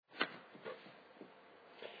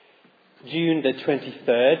June the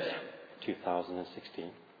 23rd,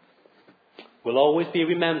 2016, will always be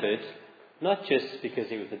remembered, not just because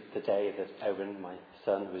it was the day that Owen, my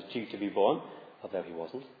son, was due to be born, although he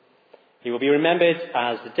wasn't. He will be remembered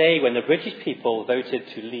as the day when the British people voted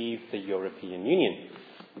to leave the European Union.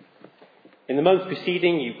 In the month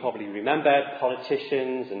preceding, you probably remember,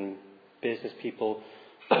 politicians and business people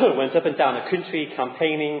went up and down the country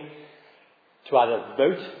campaigning to either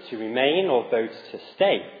vote to remain or vote to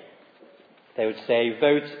stay. They would say,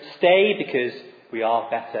 vote stay because we are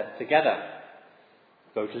better together.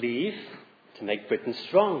 Vote leave to make Britain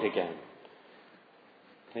strong again.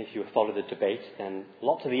 And if you follow the debate, then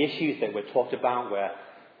lots of the issues that were talked about were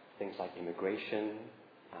things like immigration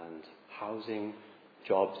and housing,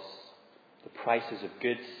 jobs, the prices of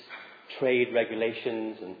goods, trade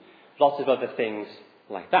regulations, and lots of other things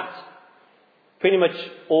like that. Pretty much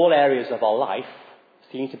all areas of our life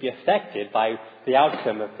seem to be affected by the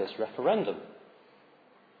outcome of this referendum.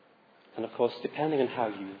 And of course, depending on how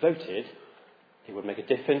you voted, it would make a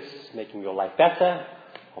difference, making your life better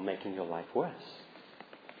or making your life worse.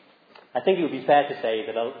 I think it would be fair to say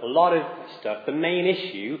that a lot of stuff, the main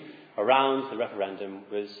issue around the referendum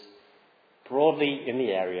was broadly in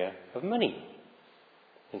the area of money,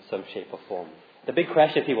 in some shape or form. The big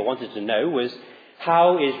question people wanted to know was,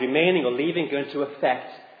 how is remaining or leaving going to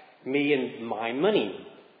affect me and my money?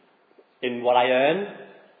 In what I earn,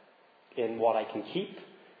 in what I can keep,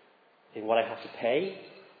 in what I have to pay?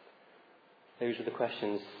 Those are the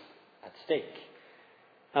questions at stake.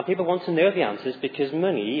 And people want to know the answers because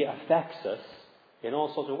money affects us in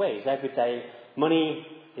all sorts of ways. Every day, money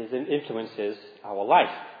influences our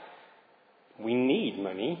life. We need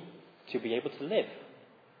money to be able to live.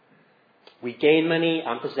 We gain money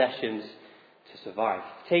and possessions to survive.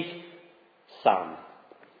 Take Sam.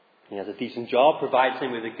 He has a decent job, provides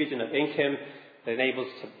him with a good enough income that enables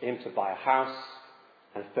him to buy a house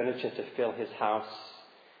and furniture to fill his house.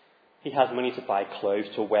 He has money to buy clothes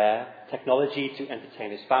to wear, technology to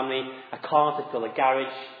entertain his family, a car to fill a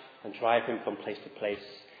garage and drive him from place to place.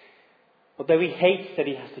 Although he hates that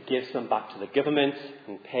he has to give some back to the government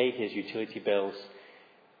and pay his utility bills,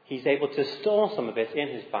 he's able to store some of it in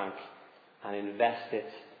his bank and invest it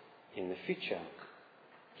in the future.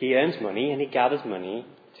 He earns money and he gathers money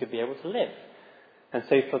to be able to live. And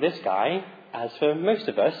so for this guy, as for most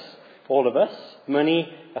of us, all of us,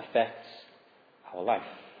 money affects our life.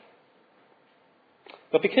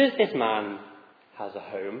 But because this man has a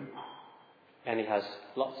home and he has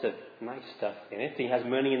lots of nice stuff in it, he has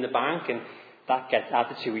money in the bank and that gets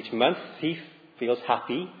added to each month, he feels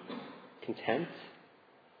happy, content,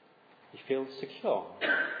 he feels secure,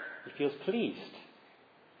 he feels pleased.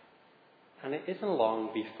 And it isn't long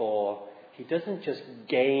before he doesn't just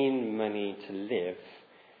gain money to live,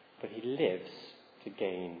 but he lives to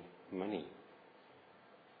gain money.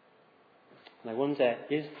 And I wonder,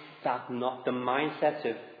 is that not the mindset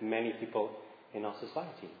of many people in our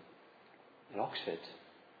society? In Oxford?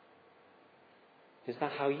 Is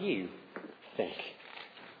that how you think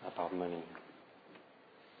about money?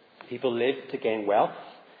 People live to gain wealth,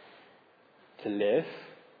 to live,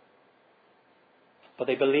 but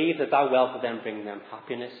they believe that wealth will then bring them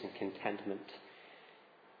happiness and contentment.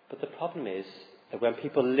 But the problem is that when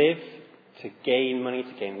people live to gain money,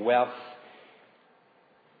 to gain wealth,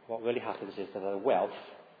 what really happens is that their wealth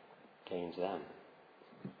gains them.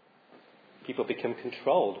 People become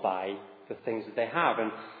controlled by the things that they have,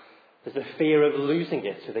 and there's a fear of losing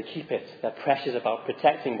it, so they keep it. They're precious about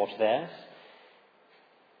protecting what's theirs.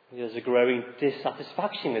 There's a growing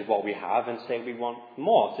dissatisfaction with what we have, and say we want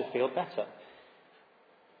more to feel better.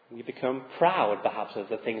 We become proud, perhaps, of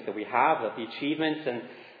the things that we have, of the achievements,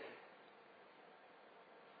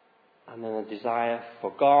 and then the desire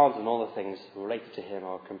for God and all the things related to Him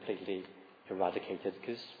are completely eradicated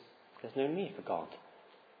because there's no need for God.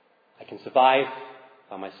 I can survive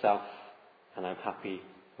by myself, and I'm happy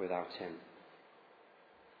without Him.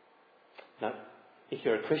 Now, if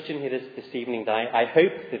you're a Christian here this evening, I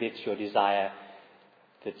hope that it's your desire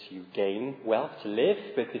that you gain wealth to live,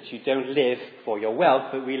 but that you don't live for your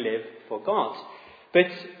wealth, but we live for God.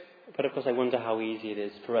 But of course I wonder how easy it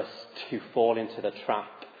is for us to fall into the trap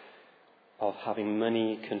of having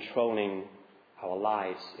money controlling our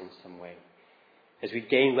lives in some way. As we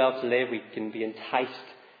gain wealth to live, we can be enticed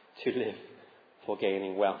to live for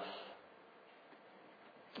gaining wealth.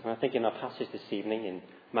 And I think in our passage this evening in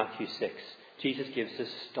Matthew 6, Jesus gives a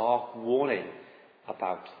stark warning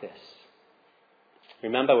about this.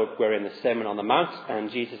 Remember, we're in the Sermon on the Mount, and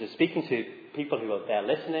Jesus is speaking to people who are there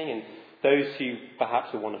listening and those who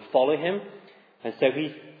perhaps will want to follow him. And so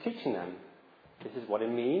he's teaching them, this is what it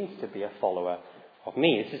means to be a follower of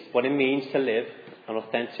me. This is what it means to live an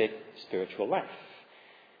authentic spiritual life.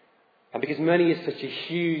 And because money is such a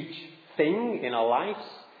huge thing in our lives,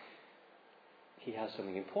 he has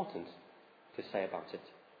something important to say about it,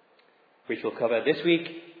 which we'll cover this week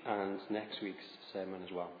and next week's sermon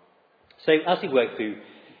as well. So as we work through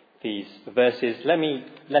these verses,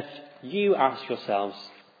 let you ask yourselves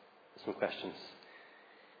some questions.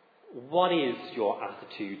 What is your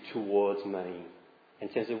attitude towards money in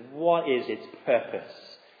terms of what is its purpose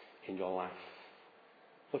in your life?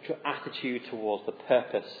 What's your attitude towards the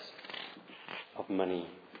purpose of money?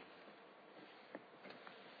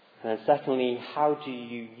 And then secondly, how do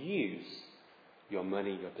you use your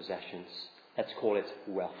money, your possessions? Let's call it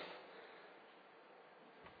wealth.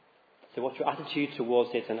 So what's your attitude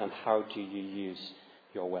towards it, and how do you use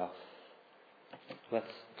your wealth?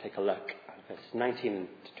 Let's take a look at verses 19 and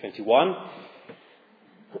 21.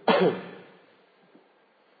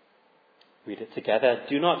 Read it together.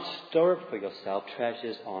 Do not store up for yourself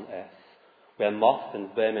treasures on earth, where moth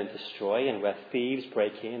and vermin destroy, and where thieves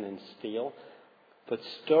break in and steal. But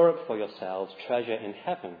store up for yourselves treasure in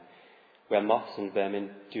heaven, where moths and vermin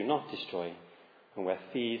do not destroy, and where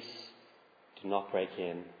thieves do not break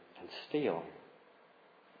in and steal.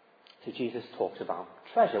 So Jesus talks about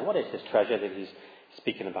treasure. What is this treasure that he's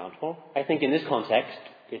speaking about? Well, I think in this context,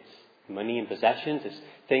 it's money and possessions. It's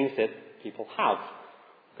things that people have.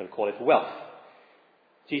 We're going to call it wealth.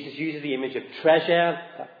 Jesus uses the image of treasure.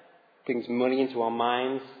 That brings money into our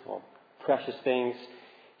minds, or precious things.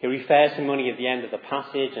 He refers to money at the end of the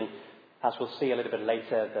passage, and as we'll see a little bit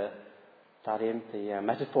later, the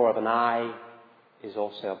metaphor of an eye is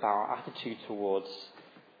also about our attitude towards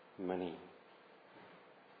money.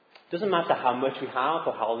 It doesn't matter how much we have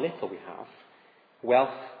or how little we have. Wealth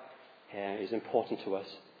is important to us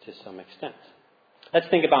to some extent. Let's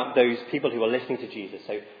think about those people who are listening to Jesus.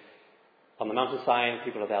 So on the mountainside,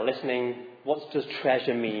 people are there listening. What does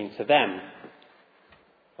treasure mean to them?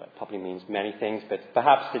 Well, it probably means many things, but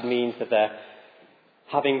perhaps it means that they're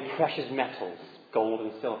having precious metals, gold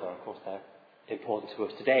and silver. Of course, they're important to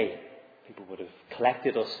us today. People would have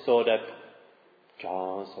collected or stored up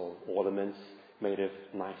jars or ornaments made of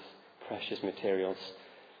nice, precious materials.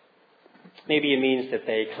 Maybe it means that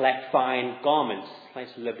they collect fine garments, nice,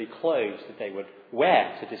 lovely clothes that they would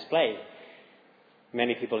wear to display.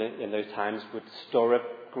 Many people in those times would store up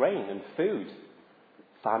grain and food.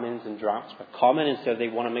 Famines and droughts were common, and so they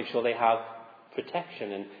want to make sure they have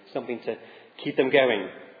protection and something to keep them going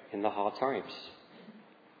in the hard times.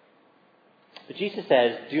 But Jesus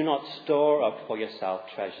says, do not store up for yourself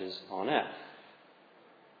treasures on earth.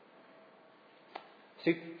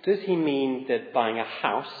 So does he mean that buying a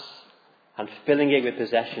house and filling it with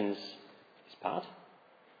possessions is bad?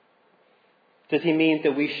 Does he mean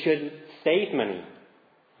that we shouldn't save money?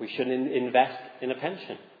 We shouldn't invest in a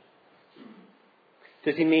pension?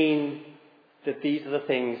 Does he mean that these are the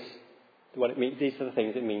things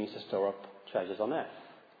it means to store up treasures on earth?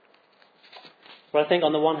 Well, I think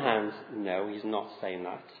on the one hand, no, he's not saying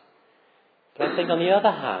that. But I think on the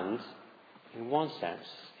other hand, in one sense,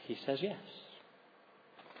 he says yes.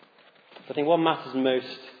 But I think what matters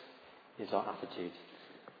most is our attitude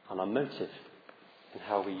and our motive in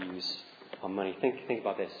how we use our money. Think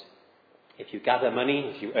about this. If you gather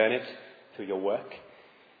money, if you earn it through your work,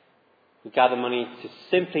 you gather money to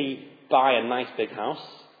simply buy a nice big house,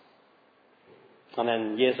 and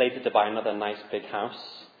then years later to buy another nice big house,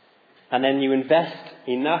 and then you invest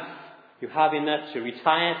enough, you have enough to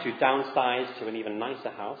retire, to downsize to an even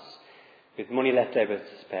nicer house, with money left over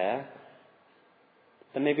to spare,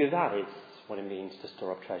 then maybe that is what it means to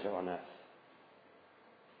store up treasure on earth.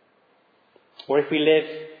 Or if we live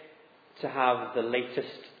to have the latest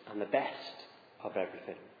and the best of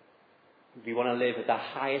everything, we want to live at the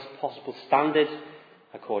highest possible standard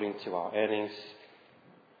according to our earnings,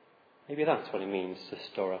 maybe that's what it means to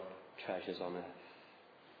store up treasures on earth.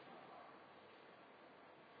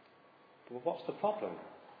 But what's the problem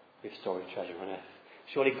with storing treasure on earth?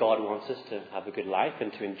 Surely God wants us to have a good life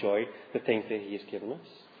and to enjoy the things that he has given us.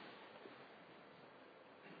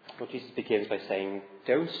 Well, Jesus begins by saying,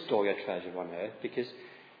 don't store your treasure on earth, because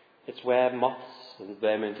it's where moths and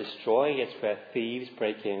vermin destroy. It's where thieves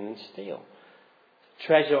break in and steal.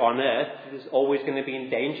 Treasure on earth is always going to be in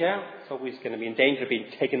danger. It's always going to be in danger of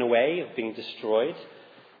being taken away, of being destroyed.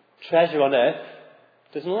 Treasure on earth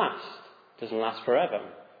doesn't last. It doesn't last forever.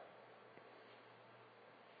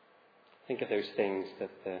 Think of those things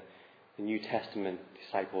that the New Testament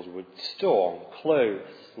disciples would store: clothes,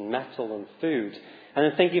 metal and food. And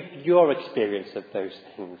then think of your experience of those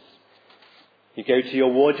things. You go to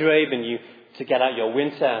your wardrobe and to get out your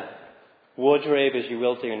winter wardrobe, as you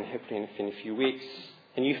will do hopefully in a few weeks,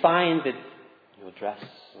 and you find that your dress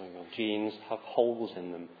or your jeans have holes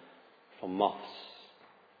in them from moths.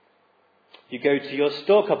 You go to your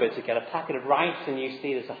store cupboard to get a packet of rice and you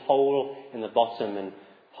see there's a hole in the bottom and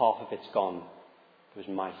half of it's gone. Those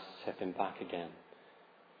mice have been back again.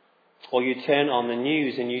 Or you turn on the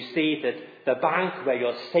news and you see that the bank where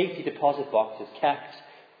your safety deposit box is kept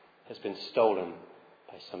has been stolen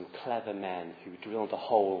by some clever men who drilled a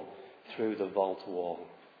hole through the vault wall.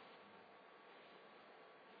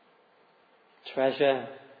 Treasure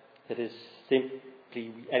that is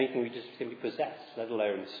simply anything we just simply possess, let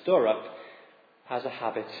alone store up, has a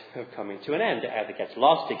habit of coming to an end. It either gets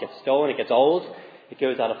lost, it gets stolen, it gets old, it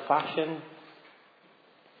goes out of fashion.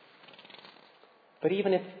 But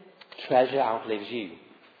even if treasure outlives you,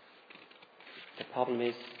 the problem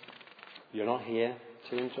is you're not here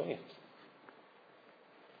to enjoy it.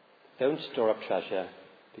 Don't store up treasure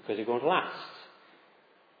because it won't last.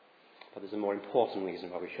 But there's a more important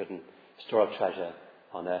reason why we shouldn't store up treasure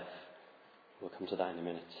on earth. We'll come to that in a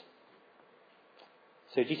minute.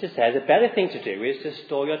 So Jesus says a better thing to do is to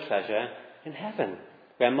store your treasure in heaven,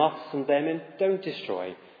 where moths and vermin don't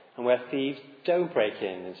destroy, and where thieves don't break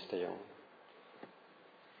in and steal.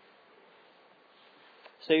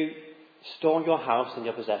 So store your house and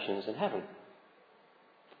your possessions in heaven.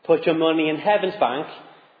 Put your money in heaven's bank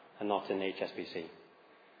and not in HSBC.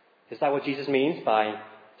 Is that what Jesus means by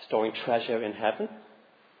storing treasure in heaven?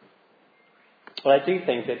 Well, I do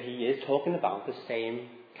think that he is talking about the same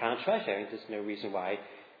kind of treasure, and there's no reason why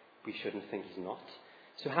we shouldn't think he's not.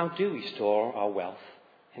 So how do we store our wealth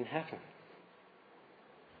in heaven?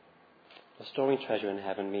 Well, storing treasure in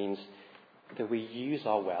heaven means that we use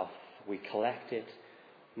our wealth, we collect it,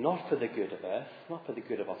 not for the good of earth, not for the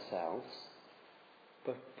good of ourselves,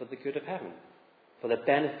 but for the good of heaven, for the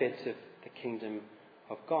benefit of the kingdom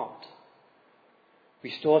of God. We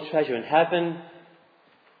store treasure in heaven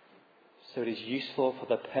so it is useful for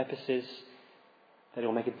the purposes that it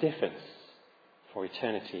will make a difference for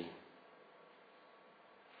eternity.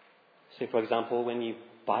 So, for example, when you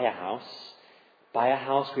buy a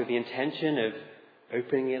house with the intention of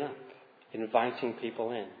opening it up, inviting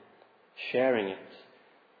people in, sharing it.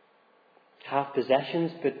 Have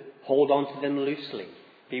possessions, but hold on to them loosely.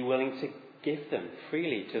 Be willing to give them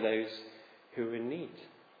freely to those who are in need.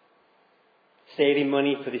 Saving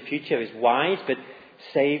money for the future is wise, but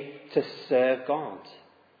save to serve God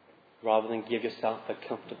rather than give yourself a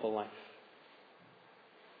comfortable life.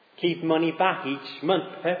 Keep money back each month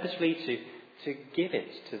purposely to give it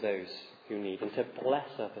to those who need and to bless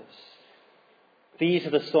others. These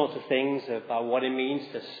are the sorts of things about what it means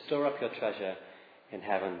to store up your treasure in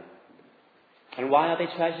heaven. And why are they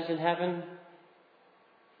treasures in heaven?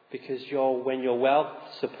 Because when your wealth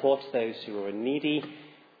supports those who are needy,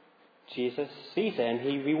 Jesus sees it and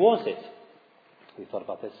he rewards it. We thought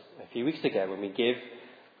about this a few weeks ago. When we give,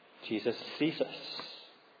 Jesus sees us.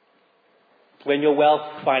 When your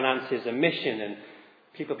wealth finances a mission and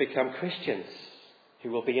people become Christians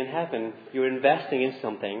who will be in heaven, you're investing in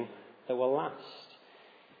something that will last.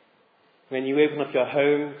 When you open up your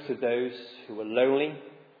home to those who are lonely,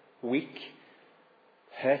 weak,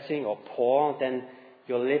 hurting or poor, then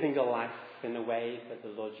you're living your life in the way that the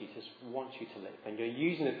Lord Jesus wants you to live. And you're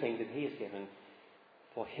using the things that he has given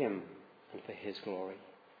for him and for his glory.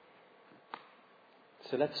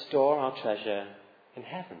 So let's store our treasure in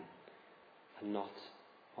heaven and not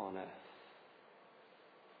on earth.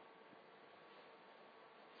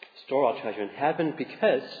 Store our treasure in heaven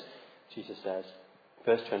because, Jesus says,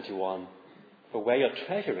 verse 21, for where your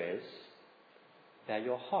treasure is, there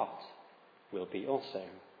your heart will be also.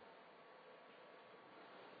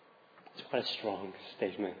 It's quite a strong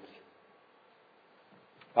statement.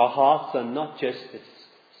 Our hearts are not just this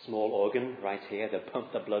small organ right here that pumps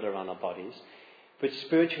the blood around our bodies, but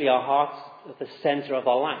spiritually our hearts are the centre of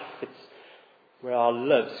our life. It's where our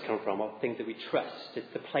loves come from, or things that we trust.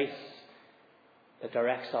 It's the place that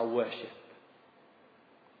directs our worship.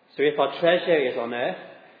 So if our treasure is on earth,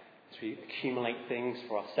 as we accumulate things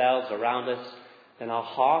for ourselves around us, then our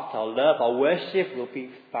heart, our love, our worship will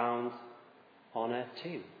be found on earth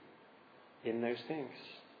too, in those things.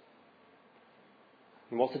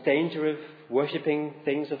 And what's the danger of worshipping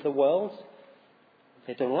things of the world?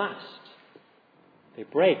 They don't last. They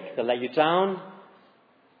break. They'll let you down.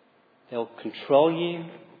 They'll control you.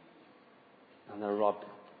 And they'll rob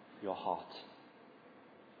your heart.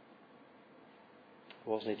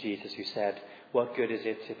 Wasn't it Jesus who said, what good is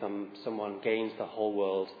it if someone gains the whole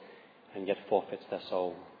world and yet forfeits their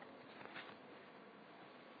soul?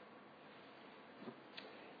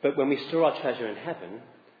 But when we store our treasure in heaven,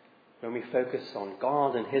 when we focus on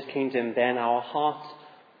God and His kingdom, then our heart,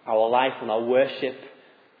 our life and our worship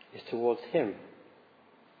is towards Him.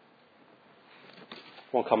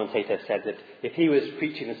 One commentator said that if he was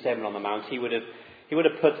preaching the Sermon on the Mount, he would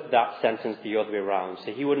have put that sentence the other way around.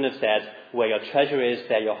 So he wouldn't have said, where your treasure is,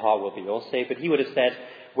 there your heart will be also. But he would have said,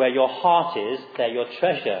 where your heart is, there your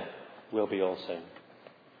treasure will be also.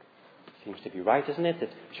 Seems to be right, isn't it? That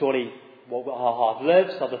surely what our heart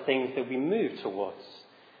loves are the things that we move towards.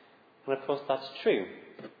 And of course that's true.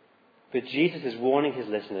 But Jesus is warning his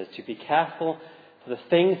listeners to be careful, for the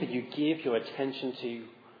things that you give your attention to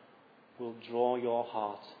will draw your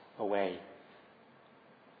heart away.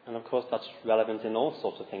 And of course that's relevant in all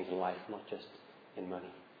sorts of things in life, not just in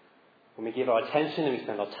money. When we give our attention and we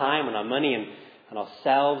spend our time and our money and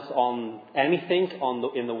ourselves on anything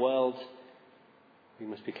in the world, we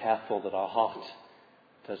must be careful that our heart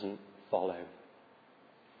doesn't follow.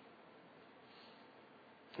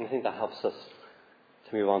 And I think that helps us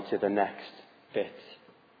to move on to the next bit.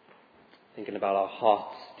 Thinking about our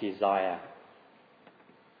heart's desire.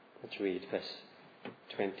 Let's read verse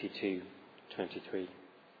 22, 23.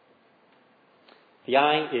 The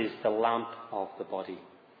eye is the lamp of the body.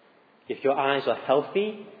 If your eyes are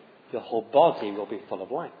healthy, your whole body will be full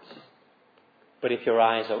of light. But if your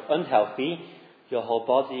eyes are unhealthy, your whole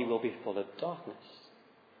body will be full of darkness.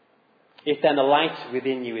 If then the light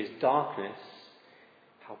within you is darkness,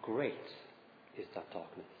 how great is that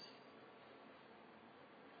darkness?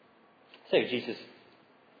 So Jesus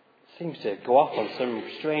seems to go off on some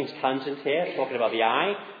strange tangent here, talking about the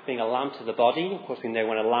eye being a lamp to the body. Of course, we know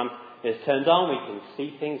when a lamp is turned on, we can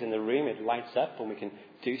see things in the room, it lights up and we can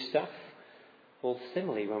do stuff. Well,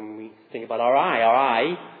 similarly, when we think about our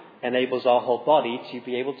eye enables our whole body to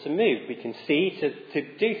be able to move. We can see to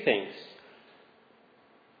do things.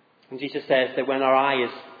 And Jesus says that when our eye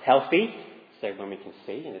is healthy, so when we can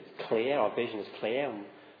see and it's clear, our vision is clear and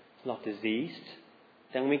it's not diseased,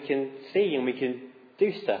 then we can see and we can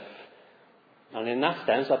do stuff. And in that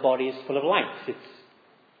sense, our body is full of light. It's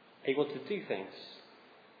able to do things.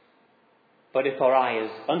 But if our eye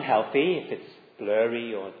is unhealthy, if it's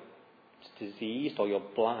blurry or it's diseased or you're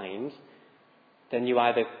blind, then you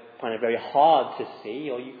either find it very hard to see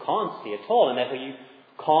or you can't see at all, and therefore you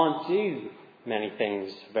can't do many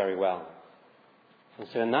things very well. And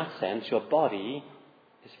so in that sense, your body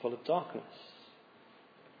is full of darkness.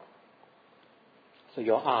 So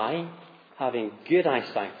your eye, having good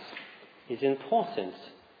eyesight, is important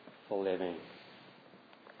for living.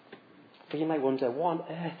 But you might wonder, what on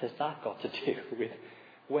earth has that got to do with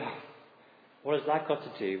wealth? What has that got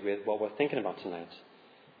to do with what we're thinking about tonight?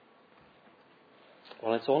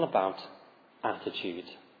 Well, it's all about attitude.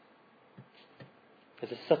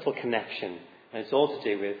 There's a subtle connection, and it's all to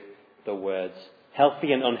do with the words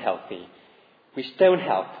healthy and unhealthy, which don't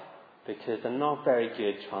help because they're not very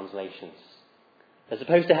good translations. They're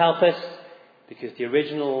supposed to help us because the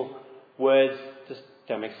original words just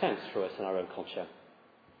don't make sense for us in our own culture.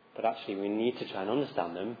 But actually we need to try and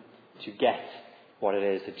understand them to get what it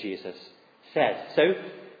is that Jesus says. So,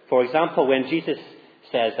 for example, when Jesus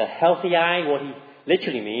says a healthy eye, what he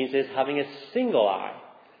literally means is having a single eye.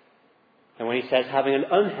 And when he says having an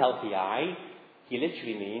unhealthy eye, he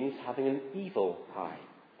literally means having an evil eye.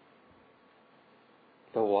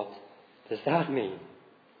 But what does that mean?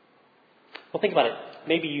 Well, think about it.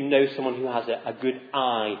 Maybe you know someone who has a good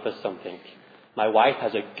eye for something. My wife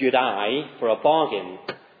has a good eye for a bargain.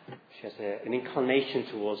 She has an inclination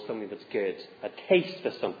towards something that's good, a taste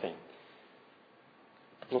for something.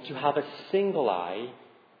 Well, to have a single eye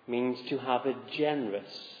means to have a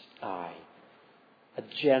generous eye, a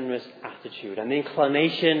generous attitude, an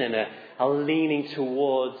inclination and a leaning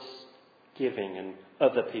towards giving and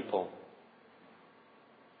other people.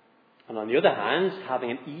 And on the other hand,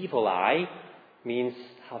 having an evil eye means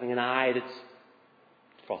having an eye that's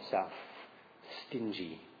for self,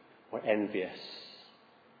 stingy or envious.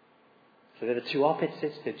 So they're the two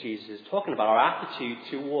opposites that Jesus is talking about. Our attitude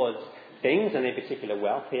towards things, and in particular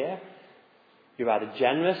wealth here. You're either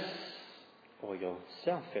generous or you're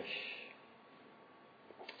selfish.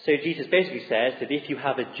 So Jesus basically says that if you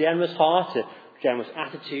have a generous heart, a generous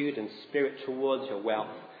attitude and spirit towards your wealth,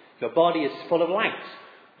 your body is full of light,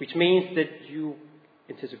 which means that you,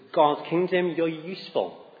 in terms of God's kingdom, you're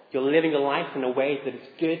useful. You're living a life in a way that is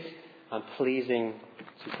good and pleasing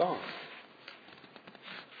to God.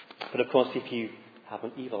 But of course, if you have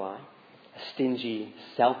an evil eye, a stingy,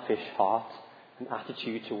 selfish heart, an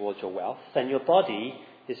attitude towards your wealth, then your body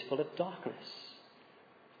is full of darkness.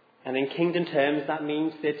 And in kingdom terms, that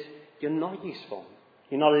means that you're not useful.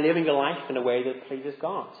 You're not living a life in a way that pleases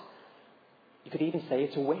God. You could even say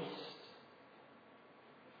it's a waste.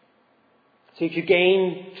 So if you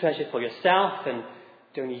gain treasure for yourself and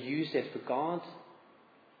don't use it for God,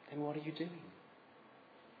 then what are you doing?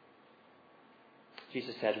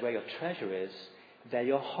 Jesus said, where your treasure is, there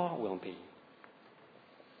your heart will be.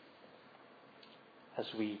 As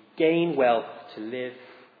we gain wealth to live,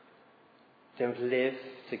 don't live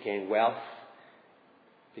to gain wealth,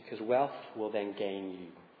 because wealth will then gain you.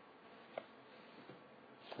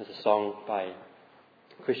 There's a song by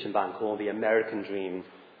a Christian band called The American Dream.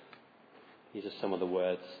 These are some of the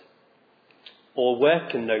words. All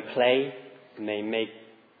work and no play may make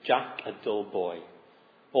Jack a dull boy.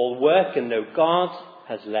 All work and no God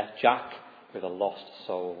has left Jack with a lost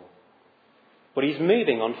soul. But he's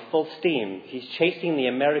moving on full steam. He's chasing the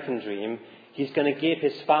American dream. He's going to give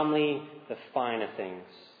his family the finer things.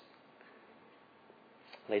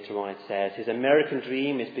 Later on it says, his American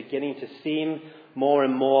dream is beginning to seem more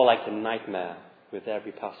and more like a nightmare with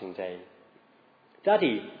every passing day.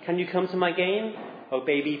 Daddy, can you come to my game? Oh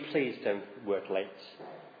baby, please don't work late.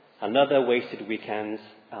 Another wasted weekend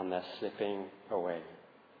and they're slipping away.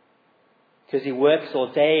 Because he works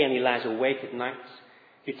all day and he lies awake at night.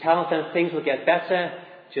 He tells them things will get better,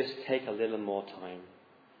 just take a little more time.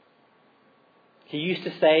 He used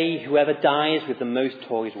to say, whoever dies with the most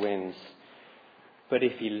toys wins. But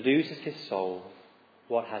if he loses his soul,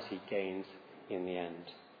 what has he gained in the end?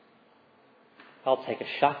 I'll take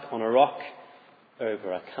a shack on a rock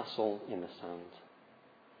over a castle in the sand.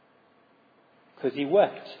 Because he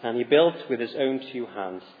worked and he built with his own two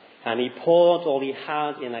hands, and he poured all he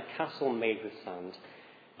had in a castle made with sand.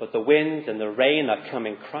 But the wind and the rain are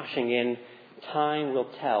coming crashing in. Time will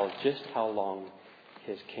tell just how long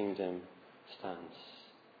his kingdom stands.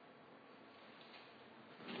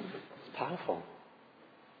 It's powerful.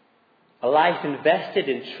 A life invested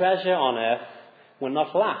in treasure on earth will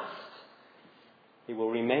not last. It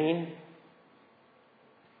will remain.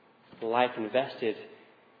 A life invested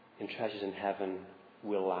in treasures in heaven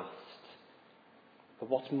will last. But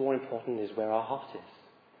what's more important is where our heart is.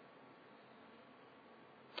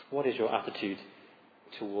 What is your attitude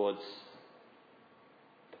towards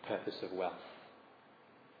the purpose of wealth?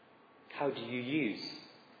 How do you use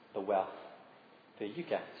the wealth that you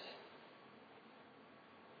get?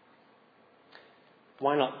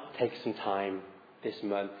 Why not take some time this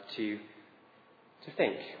month to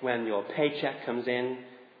think when your paycheck comes in,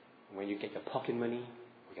 when you get your pocket money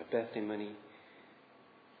or your birthday money?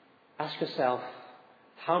 Ask yourself,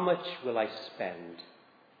 how much will I spend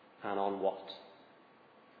and on what?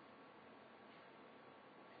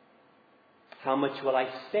 How much will I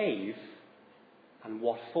save and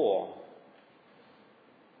what for?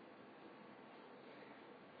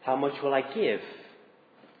 How much will I give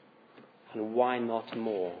and why not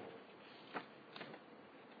more?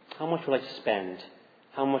 How much will I spend?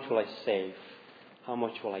 How much will I save? How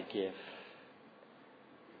much will I give?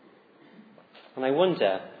 And I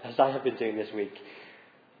wonder, as I have been doing this week,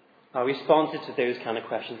 our responses to those kind of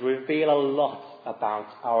questions reveal a lot about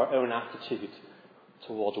our own attitude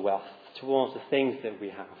towards wealth, towards the things that we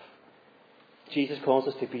have. Jesus calls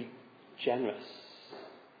us to be generous.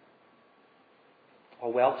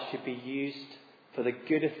 Our wealth should be used for the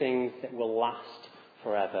good of things that will last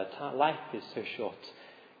forever. Life is so short.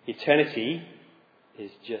 Eternity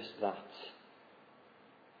is just that.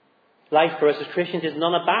 Life for us as Christians is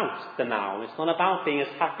not about the now. It's not about being as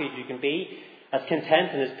happy as you can be, as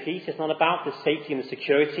content and as peace. It's not about the safety and the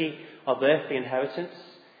security of earthly inheritance.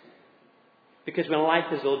 Because when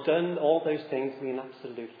life is all done, all those things mean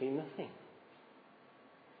absolutely nothing.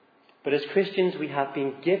 But as Christians, we have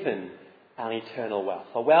been given an eternal wealth,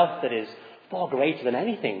 a wealth that is far greater than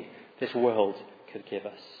anything this world could give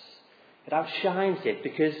us. It outshines it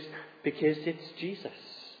because it's Jesus.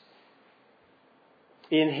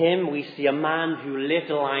 In him we see a man who lived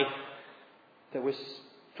a life that was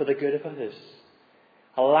for the good of others,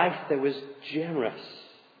 a life that was generous.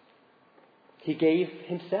 He gave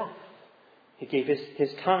himself. He gave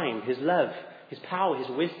his time, his love, his power, his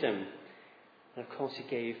wisdom. And of course he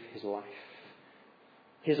gave his life.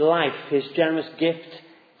 His life, his generous gift,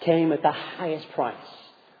 came at the highest price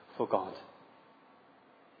for God.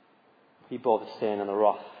 He bore the sin and the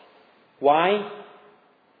wrath. Why?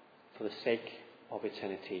 For the sake of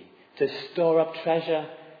eternity. To store up treasure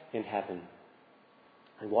in heaven.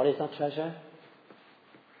 And what is that treasure?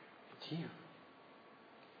 It's you.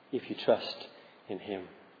 If you trust in him.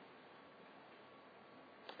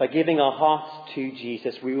 By giving our hearts to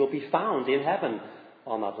Jesus, we will be found in heaven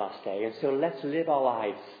on that last day. And so let's live our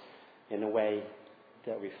lives in a way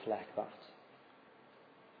that reflect that.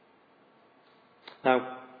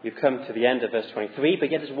 Now, we've come to the end of verse 23,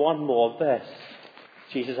 but yet there's one more verse.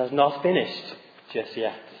 Jesus has not finished just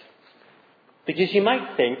yet. Because you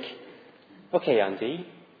might think, okay, Andy,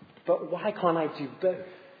 but why can't I do both?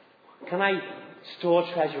 Can I store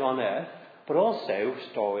treasure on earth, but also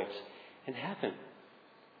store it in heaven?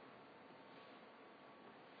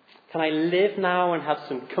 Can I live now and have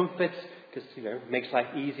some comfort, because, it makes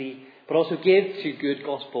life easy, but also give to good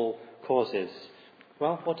gospel causes?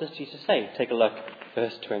 Well, what does Jesus say? Take a look,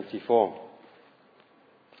 verse 24.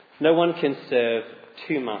 No one can serve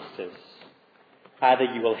two masters. Either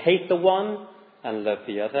you will hate the one and love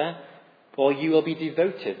the other, or you will be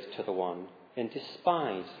devoted to the one and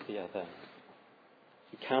despise the other.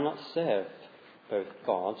 You cannot serve both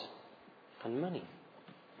God and money.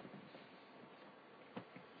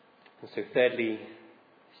 And so thirdly,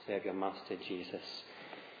 serve your master, Jesus.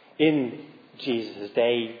 In Jesus'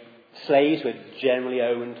 day, slaves were generally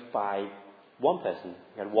owned by one person.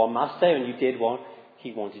 You had one master and you did what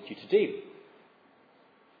he wanted you to do.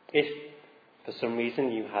 If for some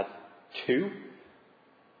reason you had two,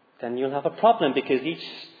 then you'll have a problem, because each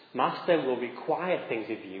master will require things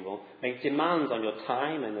of you, will make demands on your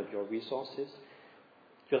time and of your resources.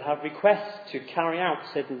 You'll have requests to carry out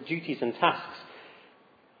certain duties and tasks,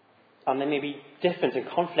 and they may be different and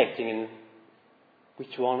conflicting in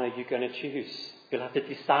which one are you going to choose. You'll have to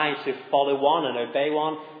decide to follow one and obey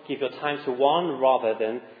one, give your time to one rather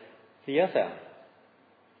than the other.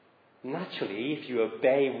 Naturally, if you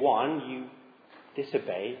obey one, you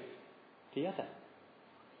disobey the other.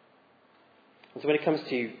 And so when it comes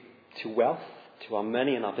to wealth, to our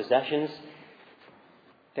money and our possessions,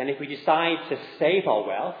 then if we decide to save our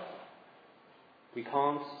wealth, we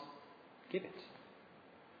can't give it.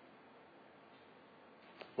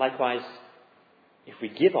 Likewise, if we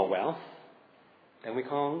give our wealth, then we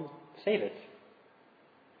can't save it.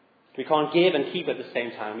 We can't give and keep at the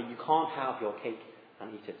same time. You can't have your cake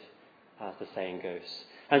and eat it, as the saying goes.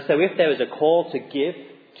 And so if there is a call to give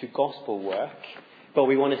to gospel work, but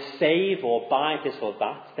we want to save or buy this or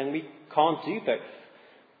that, then we can't do both.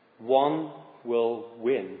 One will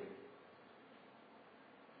win.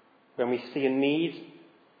 When we see a need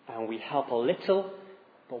and we help a little,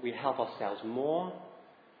 but we help ourselves more,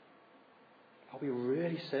 are we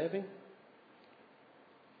really serving?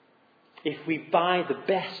 If we buy the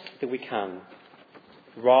best that we can,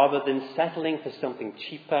 rather than settling for something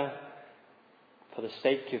cheaper for the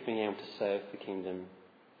sake of being able to serve the kingdom,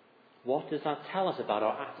 what does that tell us about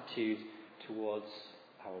our attitude towards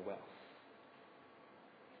our wealth?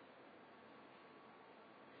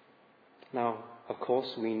 Now, of course,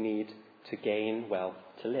 we need to gain wealth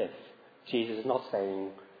to live. Jesus is not saying,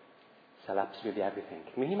 sell absolutely everything.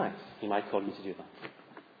 I mean, he might call you to do that.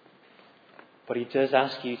 But he does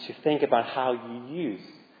ask you to think about how you use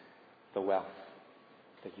the wealth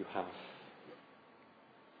that you have.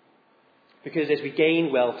 Because as we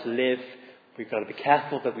gain wealth to live, we've got to be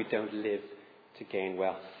careful that we don't live to gain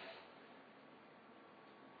wealth.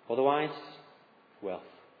 Otherwise, wealth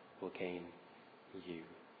will gain you.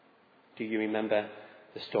 Do you remember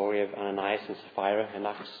the story of Ananias and Sapphira in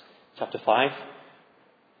Acts chapter 5?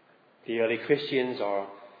 The early Christians are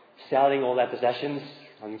selling all their possessions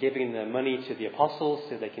and giving their money to the apostles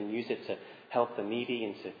so they can use it to help the needy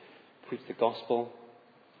and to preach the gospel.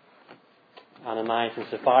 Ananias and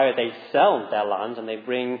Sapphira, they sell their land and they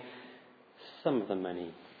bring some of the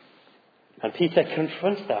money. And Peter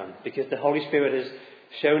confronts them because the Holy Spirit has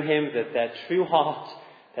shown him that their true heart,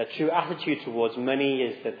 their true attitude towards money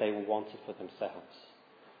is that they want it for themselves.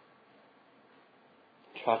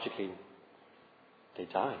 Tragically, they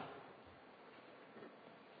die.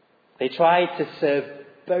 They tried to serve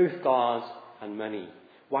both God and money.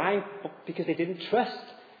 Why? Because they didn't trust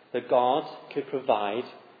that God could provide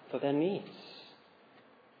for their needs.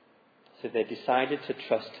 So they decided to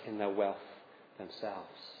trust in their wealth themselves.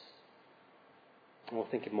 And we'll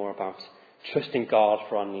think more about trusting God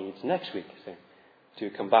for our needs next week. So do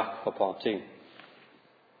come back for part 2.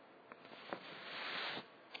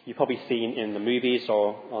 You've probably seen in the movies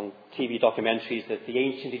or on TV documentaries that the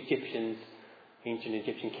ancient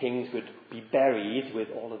Egyptian kings would be buried with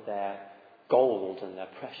all of their gold and their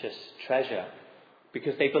precious treasure,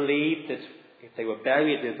 because they believed that if they were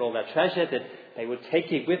buried with all their treasure, that they would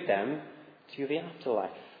take it with them to the afterlife.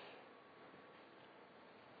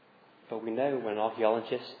 But we know when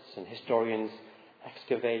archaeologists and historians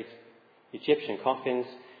excavate Egyptian coffins,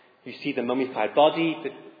 you see the mummified body,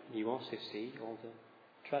 but you also see all the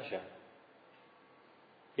treasure.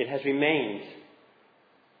 It has remained.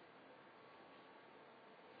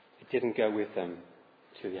 It didn't go with them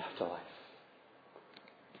to the afterlife.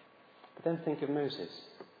 But then think of Moses.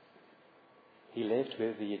 He lived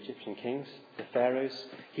with the Egyptian kings, the pharaohs.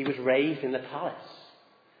 He was raised in the palace.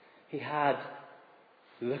 He had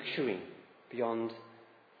luxury. beyond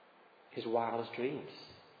his wildest dreams.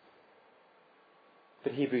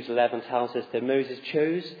 But Hebrews 11 tells us that Moses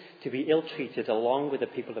chose to be ill-treated along with the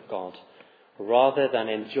people of God rather than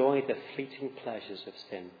enjoy the fleeting pleasures of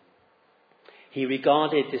sin. He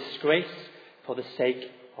regarded disgrace for the sake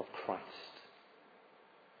of Christ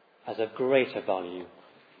as of greater value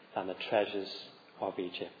than the treasures of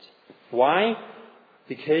Egypt. Why?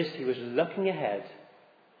 Because he was looking ahead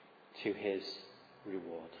to his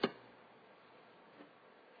reward.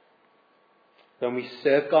 When we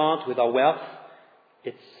serve God with our wealth,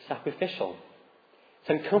 it's sacrificial. It's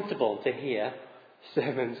uncomfortable to hear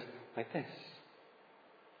sermons like this.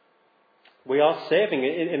 We are serving.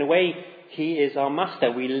 In a way, he is our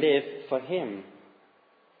master. We live for him.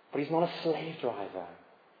 But he's not a slave driver.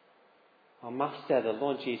 Our master, the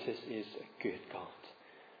Lord Jesus, is a good God.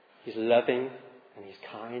 He's loving and he's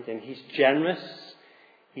kind and he's generous.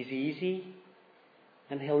 He's easy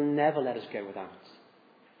and he'll never let us go without.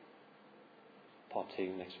 Part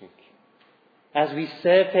 2 next week. As we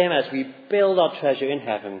serve him, as we build our treasure in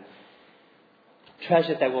heaven,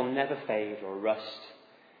 treasure that will never fade or rust,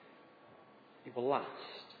 it will last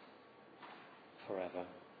forever.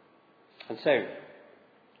 And so,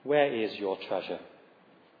 where is your treasure?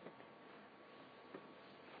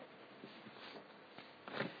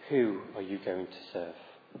 Who are you going to serve?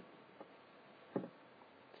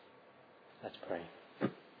 Let's pray.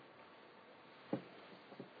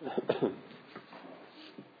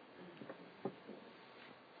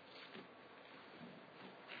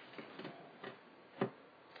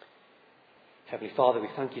 Heavenly Father, we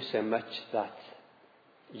thank you so much that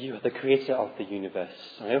you are the creator of the universe.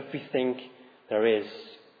 And everything there is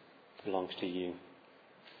belongs to you.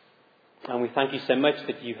 And we thank you so much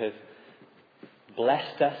that you have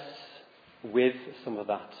blessed us with some of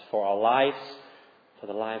that for our lives, for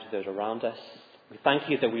the lives of those around us. We thank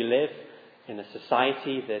you that we live in a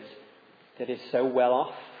society that is so well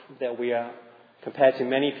off, that we are, compared to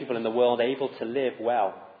many people in the world, able to live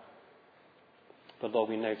well. But Lord,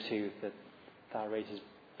 we know too that raises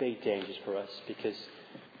big dangers for us because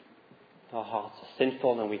our hearts are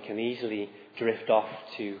sinful and we can easily drift off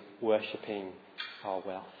to worshipping our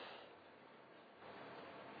wealth.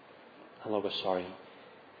 And Lord, we're sorry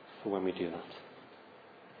for when we do that.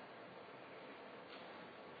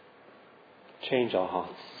 Change our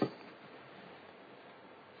hearts.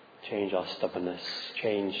 Change our stubbornness.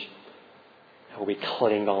 Change how we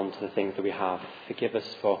cling on to the things that we have. Forgive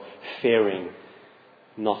us for fearing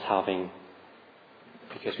not having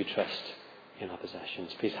because we trust in our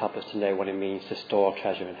possessions. Please help us to know what it means to store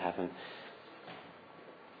treasure in heaven,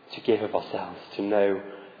 to give of ourselves, to know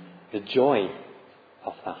the joy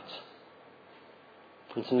of that,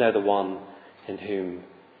 and to know the one in whom,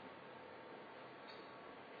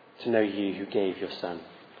 to know you who gave your Son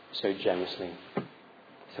so generously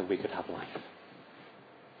so we could have life.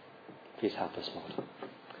 Please help us, Lord.